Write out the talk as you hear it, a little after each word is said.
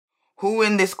Who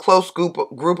in this close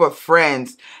group of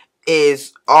friends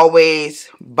is always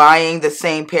buying the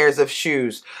same pairs of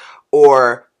shoes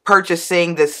or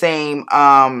purchasing the same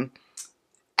outfit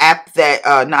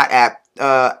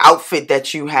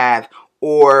that you have,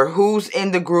 or who's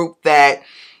in the group that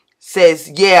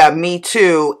says, yeah, me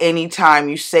too, anytime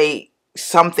you say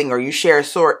something or you share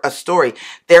a story.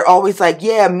 They're always like,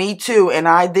 yeah, me too, and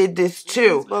I did this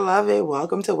too. Beloved,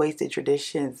 welcome to Wasted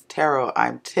Traditions Tarot.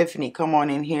 I'm Tiffany. Come on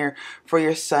in here for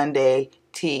your Sunday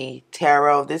tea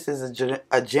tarot. This is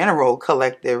a general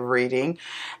collective reading,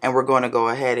 and we're going to go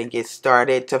ahead and get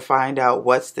started to find out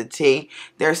what's the tea.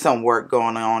 There's some work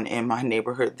going on in my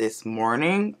neighborhood this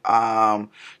morning,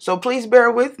 so please bear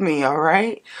with me. All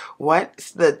right,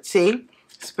 what's the tea?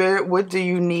 Spirit, what do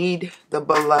you need the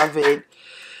beloved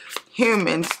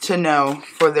humans to know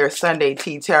for their Sunday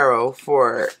tea tarot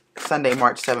for Sunday,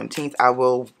 March 17th? I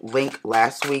will link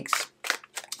last week's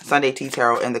Sunday tea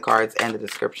tarot in the cards and the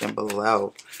description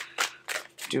below.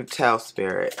 Do tell,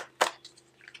 Spirit.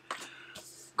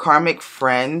 Karmic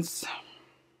friends.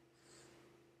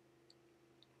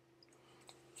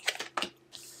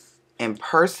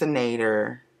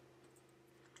 Impersonator.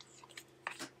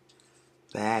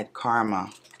 Bad karma.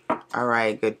 All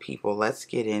right, good people, let's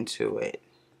get into it.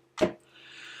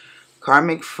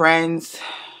 Karmic friends.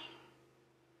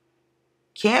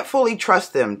 Can't fully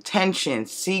trust them. Tension,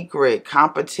 secret,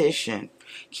 competition.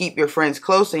 Keep your friends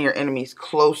close and your enemies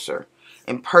closer.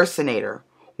 Impersonator.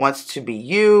 Wants to be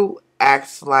you,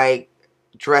 acts like,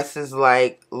 dresses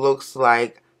like, looks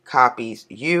like, copies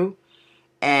you.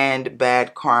 And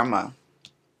bad karma.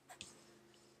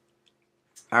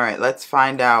 All right, let's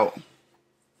find out.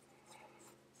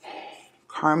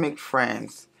 Karmic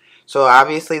friends. So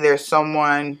obviously there's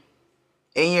someone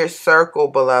in your circle,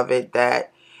 beloved,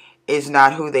 that is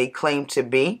not who they claim to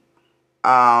be.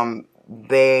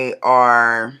 They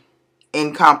are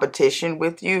in competition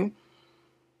with you.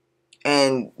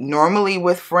 And normally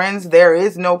with friends, there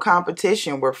is no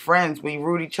competition. We're friends. We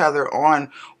root each other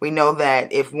on. We know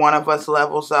that if one of us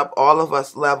levels up, all of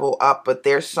us level up. But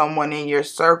there's someone in your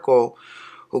circle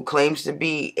who claims to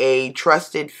be a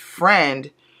trusted friend.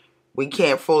 We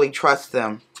can't fully trust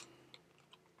them.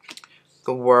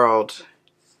 The world.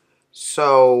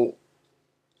 So,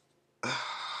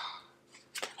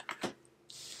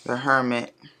 the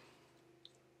Hermit.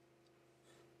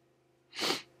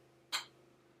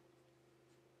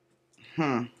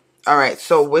 All right,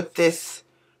 so with this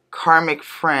karmic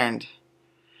friend,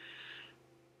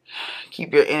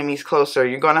 keep your enemies closer.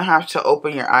 You're going to have to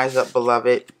open your eyes up,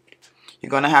 beloved. You're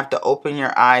going to have to open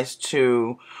your eyes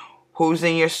to who's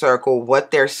in your circle, what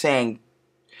they're saying.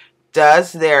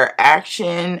 Does their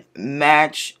action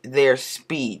match their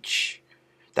speech?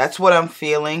 That's what I'm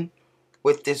feeling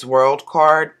with this World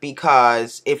card,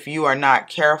 because if you are not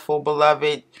careful,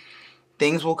 beloved,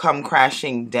 things will come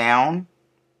crashing down.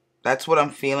 That's what I'm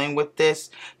feeling with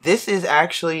this. This is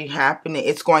actually happening.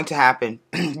 It's going to happen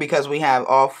because we have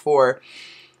all four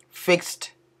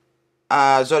fixed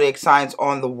zodiac signs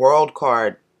on the World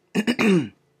card.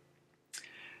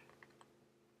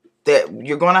 That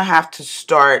you're going to have to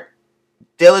start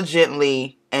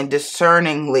diligently and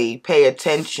discerningly pay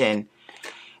attention.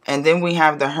 And then we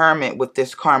have the Hermit with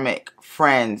this karmic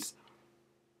friends.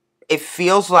 It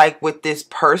feels like with this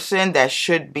person that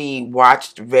should be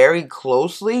watched very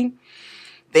closely,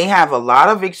 they have a lot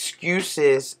of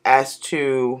excuses as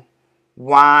to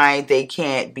why they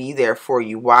can't be there for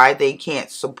you, why they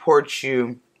can't support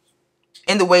you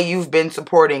in the way you've been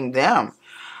supporting them.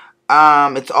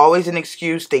 It's always an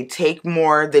excuse. They take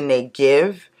more than they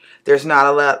give. There's not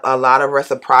a lot of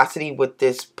reciprocity with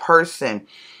this person.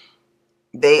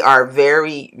 They are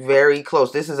very, very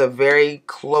close. This is a very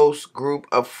close group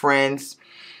of friends.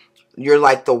 You're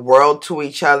like the world to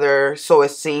each other, so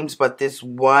it seems. But this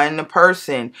one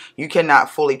person, you cannot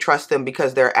fully trust them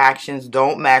because their actions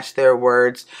don't match their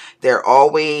words. They're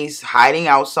always hiding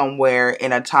out somewhere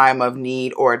in a time of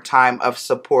need or a time of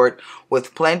support,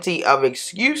 with plenty of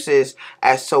excuses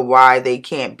as to why they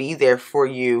can't be there for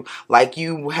you like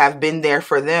you have been there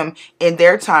for them in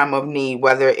their time of need,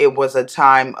 whether it was a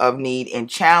time of need in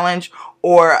challenge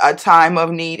or a time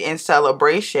of need in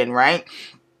celebration, right?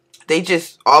 They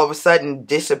just all of a sudden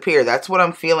disappear. That's what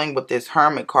I'm feeling with this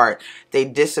Hermit card. They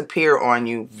disappear on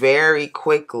you very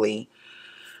quickly.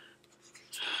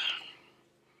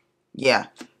 Yeah,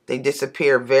 they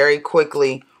disappear very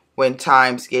quickly when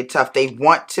times get tough. They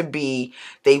want to be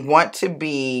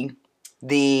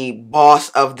the boss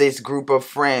of this group of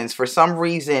friends. For some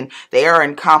reason, they are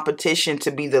in competition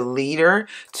to be the leader,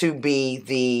 to be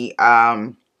the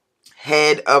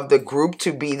head of the group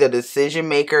to be the decision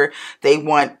maker. They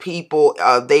want people,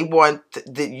 they want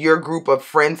your group of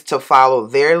friends to follow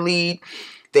their lead.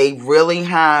 They really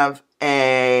have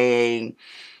a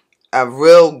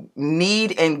real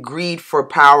need and greed for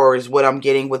power is what I'm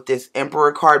getting with this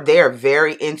Emperor card. They are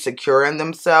very insecure in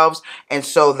themselves, and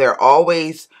so they're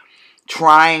always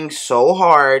trying so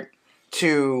hard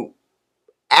to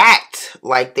act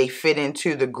like they fit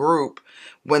into the group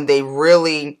when they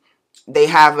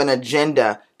have an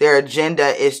agenda. Their agenda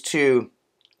is to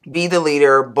be the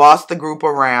leader, boss the group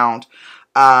around,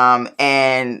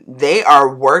 and they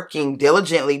are working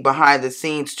diligently behind the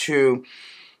scenes to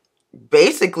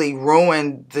basically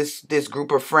ruin this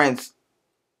group of friends.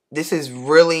 This is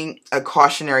really a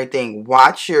cautionary thing.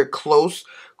 Watch your close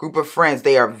group of friends.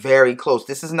 They are very close.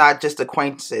 This is not just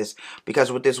acquaintances,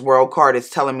 because with this world card, it's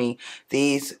telling me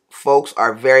these folks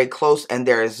are very close, and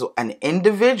there is an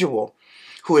individual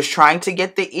who is trying to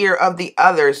get the ear of the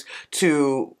others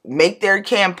to make their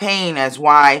campaign as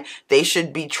why they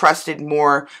should be trusted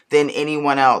more than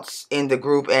anyone else in the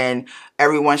group, and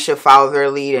everyone should follow their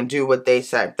lead and do what they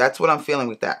say. That's what I'm feeling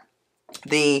with that.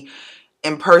 The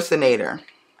impersonator.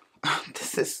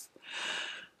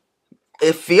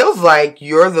 It feels like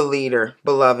you're the leader,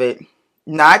 beloved.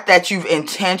 Not that you've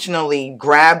intentionally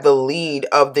grabbed the lead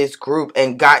of this group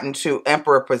and gotten to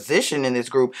emperor position in this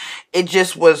group. It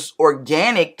just was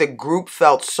organic. The group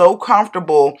felt so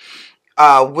comfortable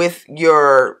with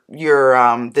your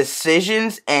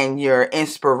decisions and your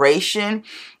inspiration,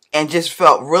 and just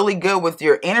felt really good with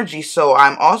your energy. So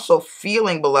I'm also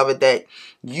feeling, beloved, that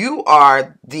you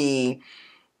are the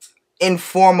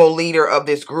informal leader of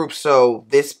this group. So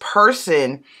this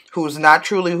person who's not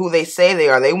truly who they say they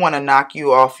are, they want to knock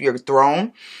you off your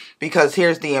throne, because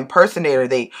here's the impersonator.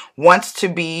 They wants to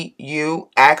be you,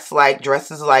 acts like,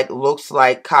 dresses like, looks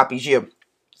like, copies you.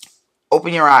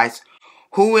 Open your eyes.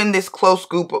 Who in this close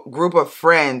group of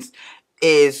friends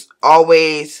is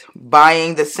always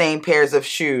buying the same pairs of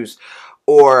shoes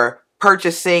or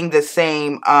purchasing the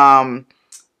same outfit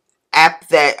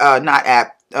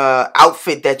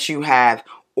that you have?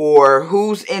 Or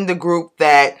who's in the group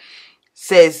that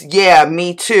says, yeah,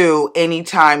 me too,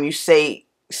 anytime you say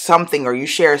something or you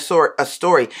share a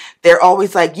story? They're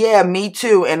always like, yeah, me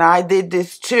too, and I did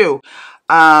this too.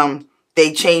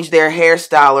 They change their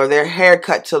hairstyle or their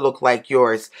haircut to look like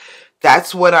yours.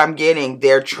 That's what I'm getting.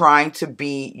 They're trying to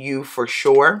be you for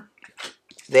sure.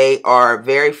 They are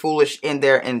very foolish in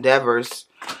their endeavors.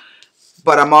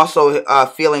 But I'm also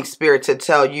feeling spirit to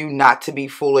tell you not to be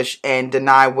foolish and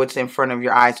deny what's in front of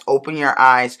your eyes. Open your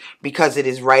eyes, because it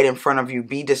is right in front of you.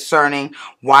 Be discerning.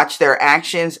 Watch their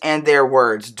actions and their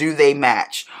words. Do they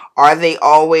match? Are they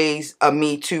always a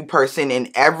Me Too person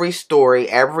in every story,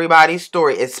 everybody's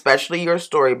story, especially your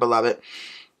story, beloved?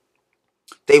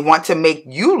 They want to make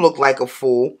you look like a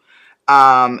fool.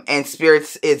 And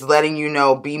spirits is letting you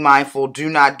know, be mindful. Do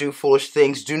not do foolish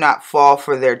things. Do not fall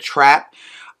for their trap.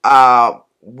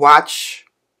 Watch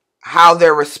how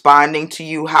they're responding to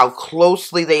you, how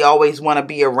closely they always want to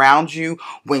be around you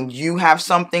when you have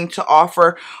something to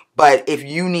offer. But if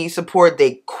you need support,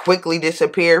 they quickly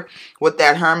disappear with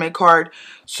that Hermit card.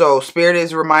 So Spirit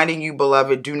is reminding you,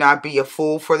 beloved, do not be a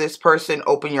fool for this person.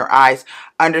 Open your eyes.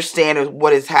 Understand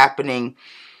what is happening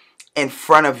in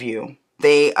front of you.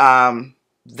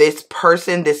 This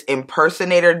person, this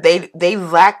impersonator, they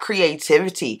lack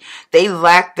creativity. They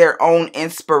lack their own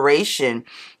inspiration.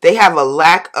 They have a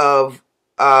lack of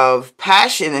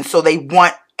passion, and so they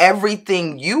want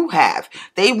everything you have.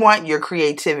 They want your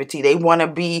creativity. They want to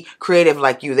be creative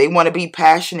like you. They want to be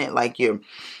passionate like you.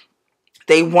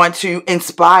 They want to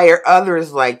inspire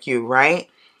others like you, right?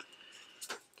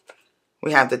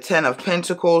 We have the Ten of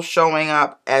Pentacles showing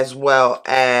up, as well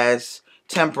as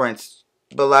Temperance.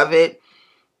 Beloved,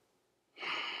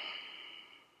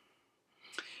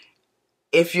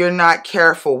 if you're not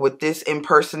careful with this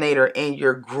impersonator in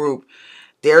your group,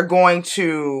 they're going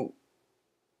to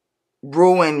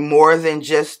ruin more than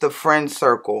just the friend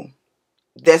circle.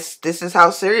 This is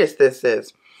how serious this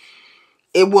is.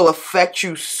 It will affect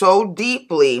you so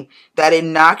deeply that it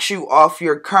knocks you off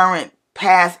your current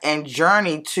path and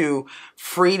journey to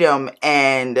freedom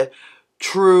and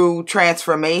true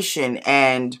transformation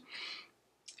and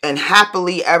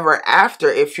happily ever after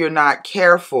if you're not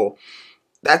careful.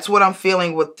 That's what I'm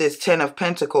feeling with this Ten of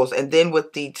Pentacles. And then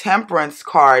with the Temperance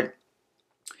card,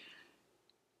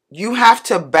 you have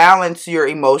to balance your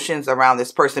emotions around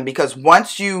this person, because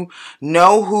once you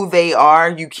know who they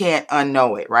are, you can't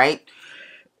unknow it, right?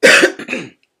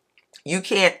 You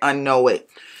can't unknow it.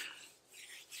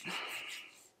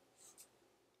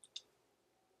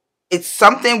 It's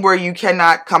something where you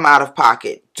cannot come out of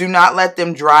pocket. Do not let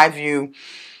them drive you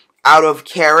out of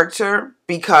character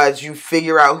because you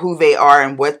figure out who they are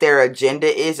and what their agenda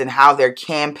is and how they're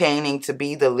campaigning to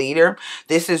be the leader.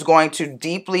 This is going to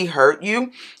deeply hurt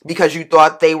you because you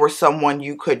thought they were someone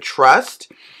you could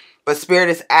trust. But Spirit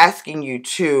is asking you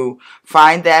to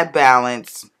find that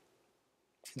balance.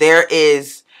 There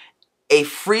is a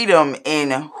freedom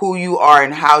in who you are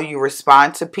and how you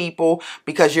respond to people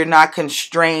because you're not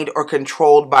constrained or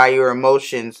controlled by your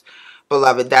emotions,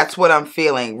 beloved. That's what I'm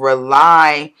feeling.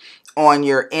 Rely on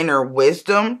your inner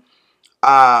wisdom.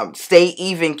 Stay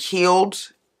even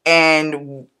keeled,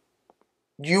 and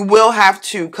you will have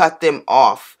to cut them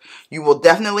off. You will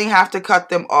definitely have to cut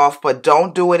them off, but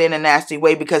don't do it in a nasty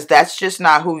way because that's just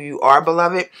not who you are,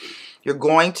 beloved. You're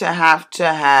going to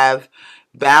have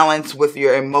balance with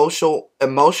your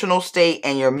emotional state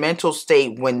and your mental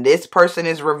state when this person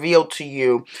is revealed to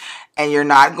you, and you're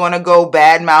not going to go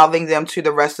bad mouthing them to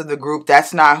the rest of the group.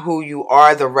 That's not who you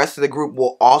are. The rest of the group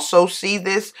will also see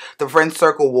this. The friend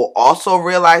circle will also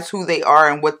realize who they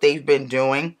are and what they've been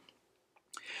doing.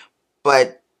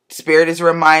 But Spirit is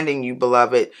reminding you,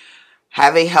 beloved,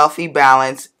 have a healthy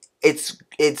balance.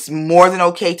 It's more than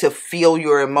okay to feel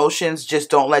your emotions. Just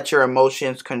don't let your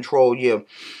emotions control you.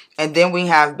 And then we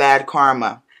have bad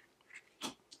karma.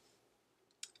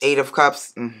 8 of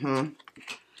Cups.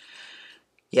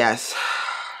 Yes.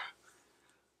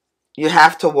 You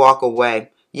have to walk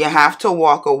away. You have to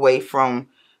walk away from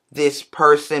this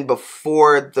person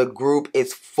before the group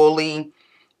is fully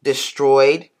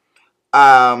destroyed.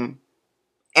 And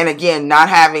again, not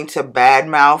having to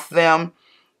badmouth them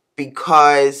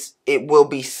because it will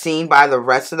be seen by the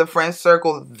rest of the friend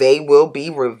circle. They will be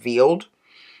revealed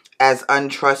as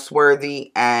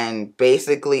untrustworthy and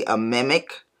basically a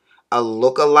mimic, a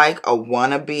lookalike, a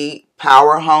wannabe,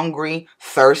 power hungry,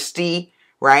 thirsty,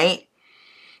 right?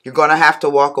 You're going to have to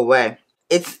walk away.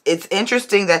 It's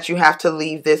interesting that you have to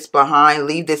leave this behind,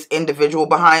 leave this individual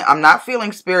behind. I'm not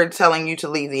feeling Spirit telling you to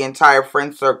leave the entire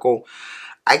friend circle.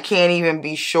 I can't even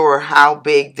be sure how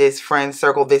big this friend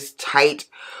circle, this tight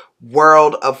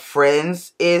world of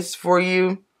friends is for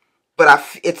you.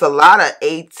 But it's a lot of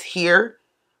 8s here.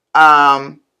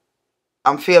 I'm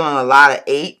feeling a lot of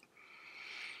 8.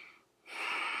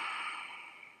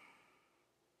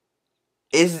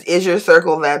 Is your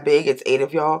circle that big? It's 8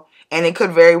 of y'all. And it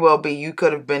could very well be you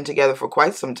could have been together for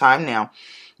quite some time now.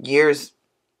 Years,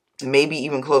 maybe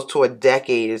even close to a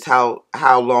decade is how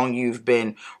long you've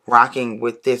been rocking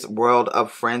with this world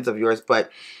of friends of yours. But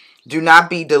do not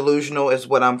be delusional is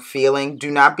what I'm feeling.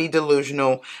 Do not be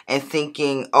delusional and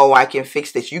thinking, oh, I can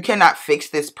fix this. You cannot fix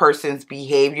this person's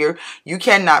behavior. You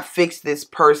cannot fix this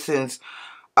person's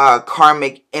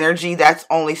karmic energy. That's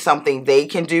only something they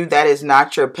can do. That is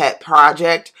not your pet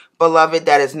project, beloved.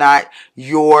 That is not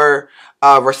your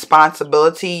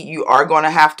responsibility. You are going to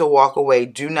have to walk away.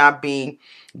 Do not be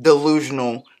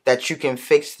delusional that you can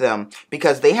fix them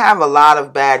because they have a lot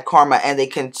of bad karma and they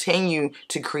continue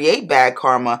to create bad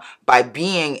karma by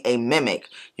being a mimic.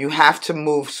 You have to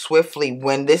move swiftly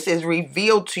when this is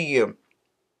revealed to you.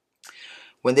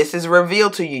 When this is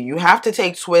revealed to you, you have to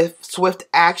take swift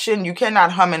action. You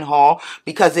cannot hum and haw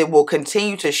because it will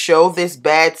continue to show this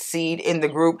bad seed in the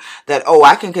group that, oh,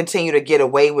 I can continue to get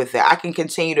away with it. I can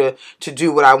continue to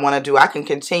do what I want to do. I can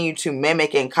continue to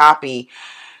mimic and copy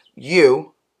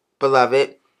you,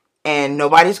 beloved, and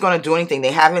nobody's going to do anything.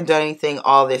 They haven't done anything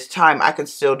all this time. I can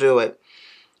still do it.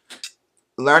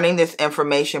 Learning this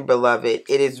information, beloved,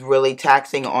 it is really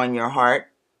taxing on your heart.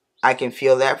 I can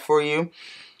feel that for you.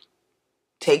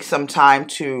 Take some time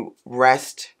to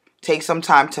rest. Take some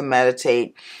time to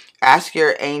meditate. Ask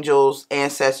your angels,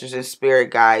 ancestors, and spirit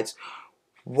guides,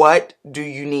 what do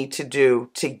you need to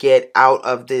do to get out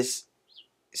of this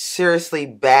seriously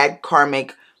bad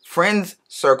karmic friends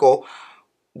circle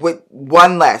with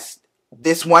one less?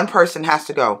 This one person has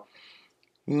to go.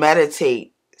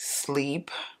 Meditate,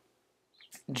 sleep,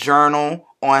 journal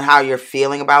on how you're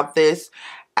feeling about this.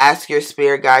 Ask your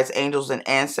spirit guides, angels, and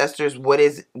ancestors, what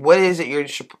is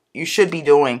it you should be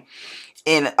doing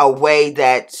in a way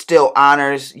that still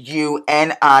honors you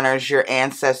and honors your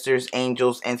ancestors,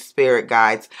 angels, and spirit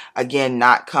guides. Again,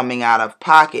 not coming out of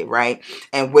pocket, right?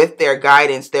 And with their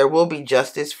guidance, there will be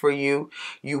justice for you.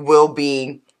 You will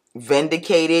be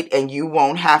vindicated and you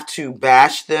won't have to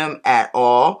bash them at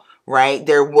all. Right?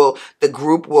 The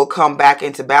group will come back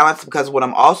into balance because what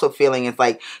I'm also feeling is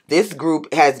like this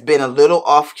group has been a little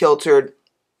off kiltered.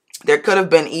 There could have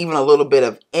been even a little bit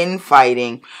of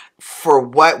infighting for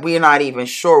what we're not even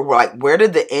sure. We're like, where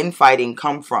did the infighting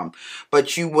come from?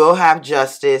 But you will have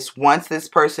justice once this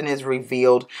person is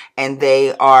revealed and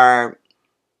they are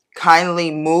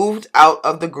kindly moved out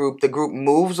of the group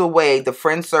moves away, the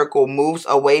friend circle moves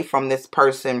away from this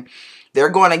person, they're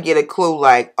going to get a clue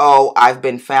like, oh, I've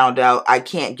been found out. I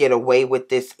can't get away with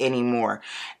this anymore.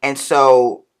 And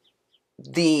so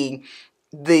the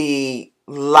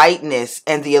lightness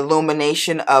and the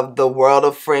illumination of the world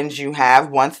of friends you have,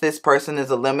 once this person is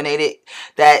eliminated,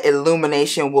 that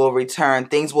illumination will return.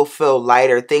 Things will feel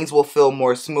lighter. Things will feel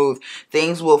more smooth.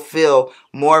 Things will feel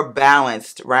more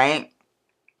balanced, right?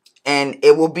 And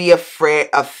it will be a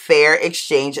fair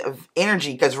exchange of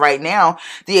energy, because right now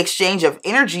the exchange of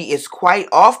energy is quite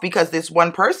off, because this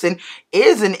one person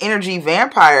is an energy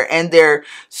vampire and they're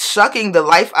sucking the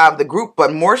life out of the group.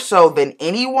 But more so than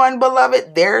anyone,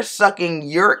 beloved, they're sucking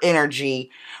your energy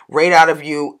right out of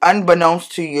you,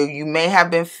 unbeknownst to you. You may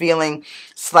have been feeling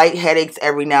slight headaches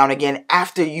every now and again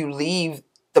after you leave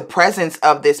the presence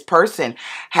of this person.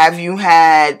 Have you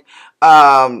had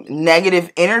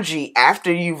negative energy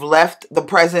after you've left the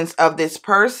presence of this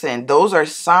person? Those are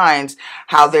signs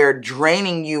how they're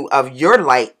draining you of your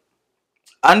light,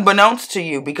 unbeknownst to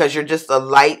you, because you're just a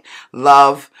light,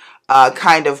 love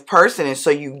kind of person. And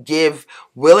so you give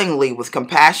willingly with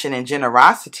compassion and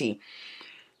generosity.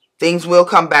 Things will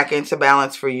come back into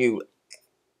balance for you.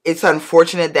 It's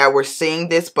unfortunate that we're seeing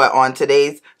this, but on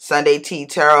today's Sunday Tea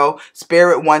Tarot,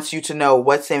 Spirit wants you to know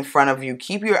what's in front of you.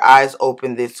 Keep your eyes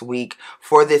open this week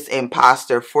for this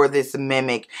imposter, for this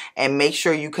mimic, and make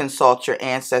sure you consult your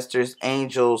ancestors,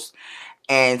 angels,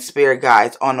 and spirit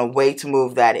guides on a way to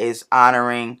move that is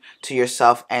honoring to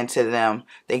yourself and to them.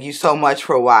 Thank you so much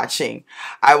for watching.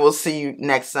 I will see you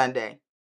next Sunday.